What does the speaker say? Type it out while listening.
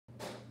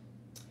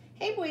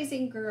Hey boys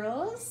and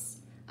girls,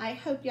 I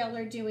hope y'all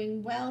are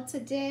doing well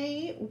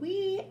today.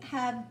 We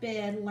have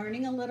been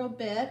learning a little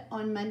bit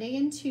on Monday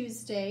and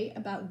Tuesday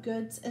about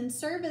goods and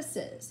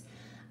services.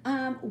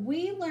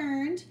 We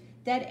learned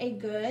that a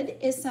good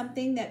is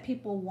something that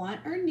people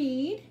want or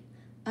need.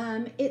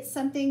 It's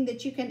something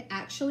that you can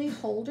actually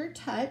hold or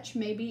touch.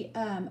 Maybe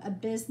a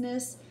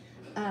business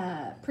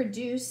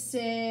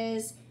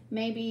produces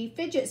maybe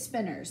fidget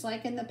spinners.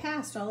 Like in the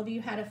past, all of you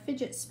had a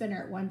fidget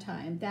spinner at one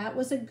time. That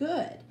was a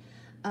good.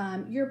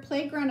 Your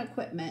playground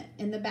equipment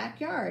in the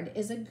backyard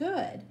is a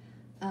good.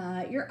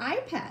 Your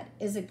iPad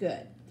is a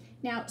good.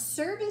 Now,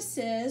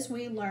 services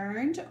we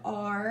learned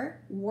are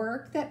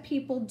work that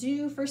people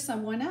do for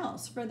someone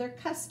else, for their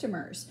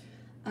customers,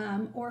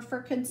 or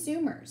for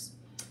consumers.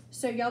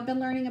 So y'all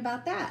been learning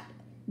about that.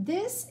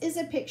 This is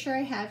a picture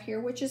I have here,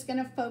 which is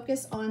going to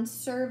focus on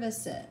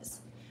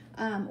services.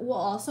 We'll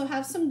also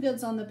have some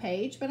goods on the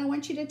page, but I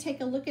want you to take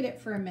a look at it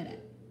for a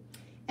minute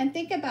and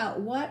think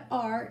about what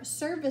are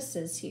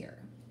services here.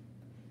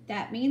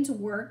 That means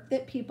work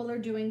that people are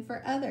doing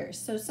for others.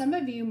 So some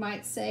of you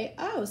might say,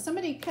 oh,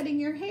 somebody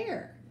cutting your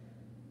hair.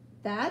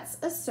 That's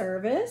a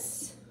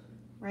service,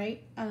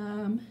 right?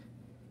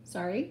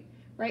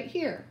 Right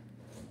here.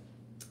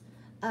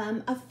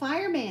 A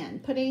fireman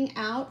putting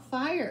out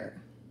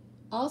fire,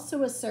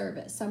 also a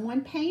service. Someone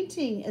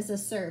painting is a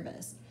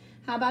service.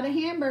 How about a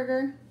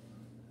hamburger?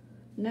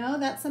 No,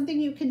 that's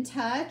something you can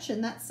touch,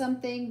 and that's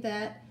something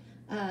that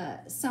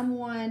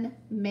someone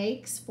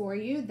makes for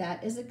you.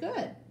 That is a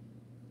good.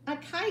 A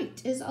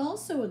kite is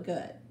also a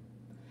good.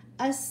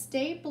 A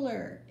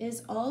stapler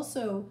is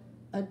also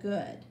a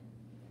good.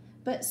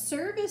 But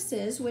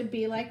services would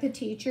be like the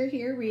teacher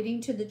here reading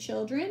to the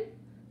children.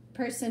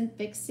 Person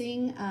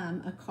fixing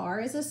a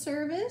car is a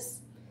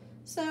service.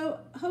 So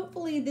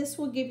hopefully this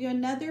will give you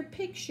another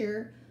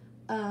picture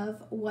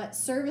of what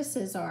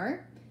services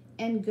are.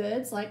 And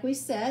goods, like we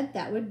said,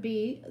 that would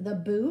be the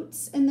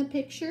boots in the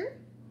picture,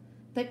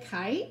 the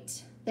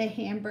kite, the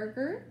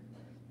hamburger.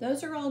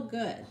 Those are all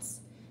goods.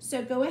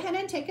 So go ahead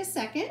and take a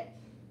second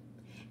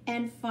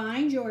and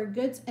find your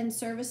goods and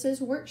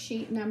services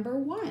worksheet number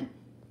 1.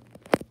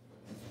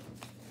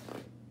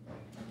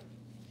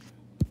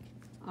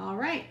 All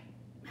right,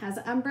 has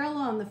an umbrella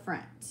on the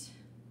front.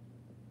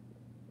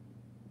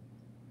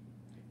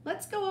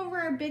 Let's go over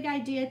our big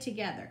idea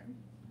together.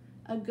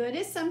 A good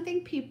is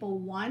something people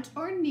want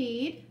or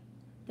need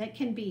that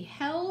can be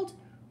held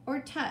or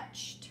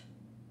touched.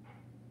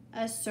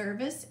 A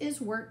service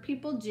is work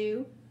people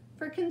do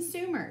for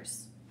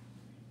consumers.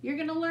 You're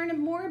going to learn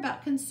more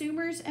about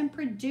consumers and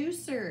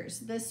producers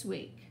this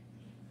week.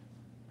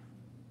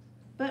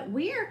 But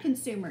we are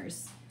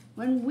consumers.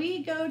 When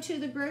we go to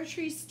the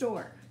grocery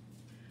store,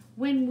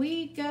 when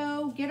we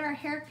go get our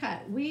hair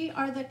cut, we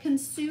are the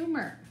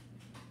consumer.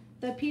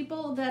 The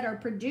people that are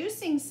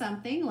producing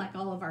something, like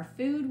all of our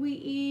food we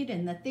eat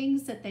and the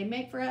things that they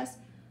make for us,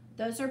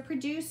 those are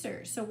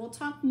producers. So we'll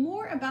talk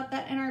more about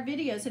that in our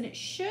videos, and it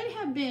should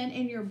have been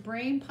in your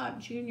Brain Pop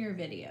Junior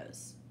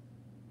videos.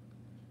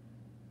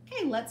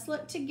 Okay, let's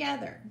look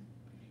together.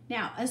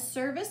 Now, a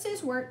service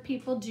is work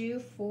people do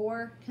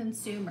for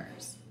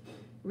consumers.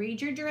 Read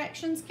your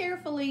directions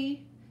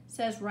carefully. It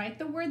says, write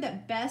the word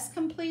that best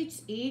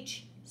completes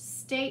each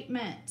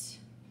statement.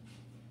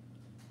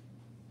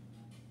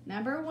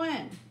 Number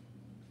 1,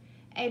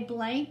 a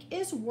blank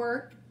is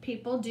work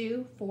people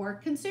do for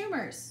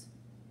consumers.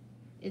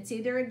 It's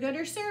either a good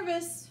or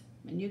service,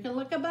 and you can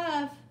look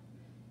above.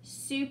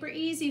 Super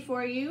easy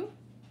for you.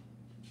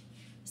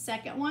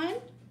 Second one,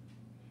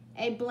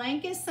 a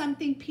blank is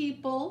something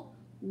people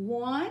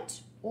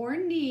want or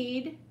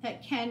need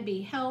that can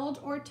be held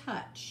or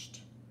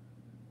touched.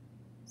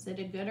 Is it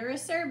a good or a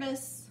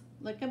service?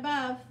 Look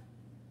above.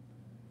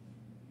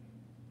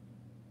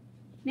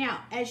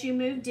 Now, as you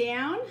move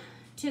down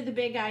to the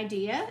big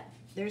idea,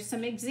 there's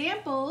some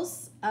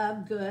examples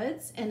of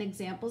goods and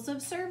examples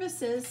of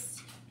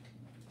services.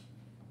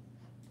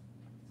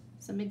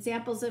 Some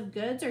examples of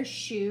goods are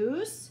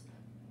shoes,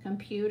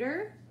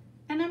 computer,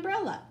 and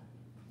umbrella.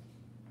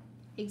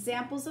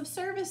 Examples of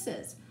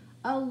services: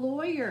 a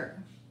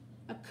lawyer,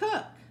 a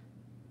cook,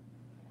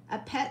 a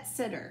pet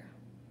sitter.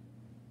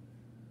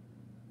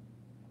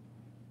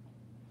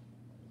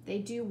 They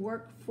do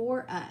work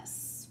for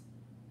us.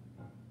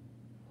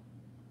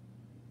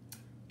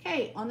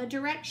 Okay, on the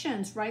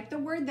directions, write the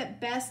word that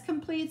best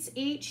completes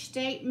each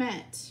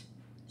statement.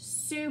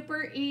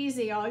 Super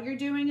easy. All you're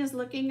doing is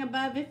looking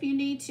above if you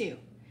need to.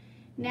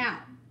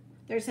 Now,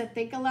 there's a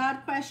think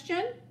aloud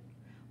question.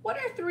 What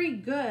are 3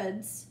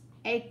 goods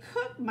a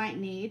cook might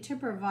need to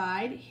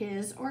provide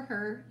his or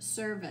her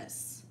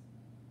service?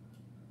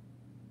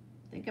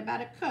 Think about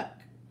a cook.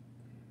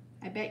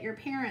 I bet your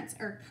parents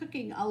are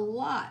cooking a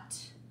lot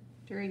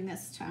during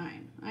this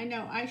time. I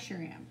know I sure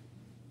am.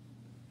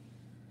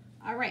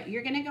 All right,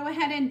 you're going to go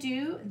ahead and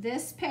do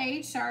this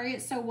page. Sorry,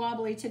 it's so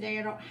wobbly today.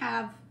 I don't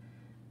have,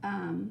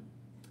 I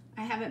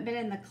haven't been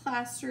in the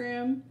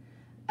classroom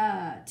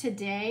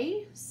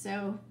today,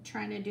 so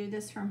trying to do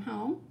this from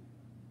home.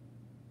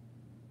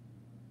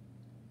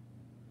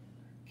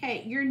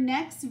 Okay, your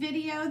next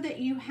video that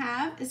you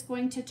have is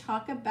going to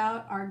talk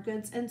about our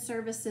goods and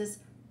services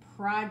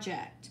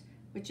project,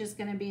 which is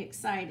going to be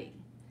exciting.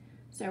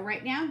 So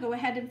right now, go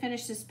ahead and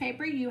finish this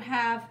paper. You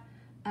have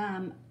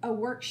a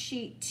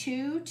worksheet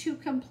 2 to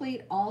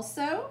complete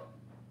also.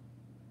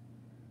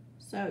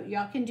 So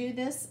y'all can do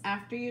this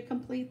after you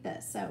complete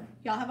this. So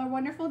y'all have a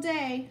wonderful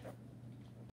day.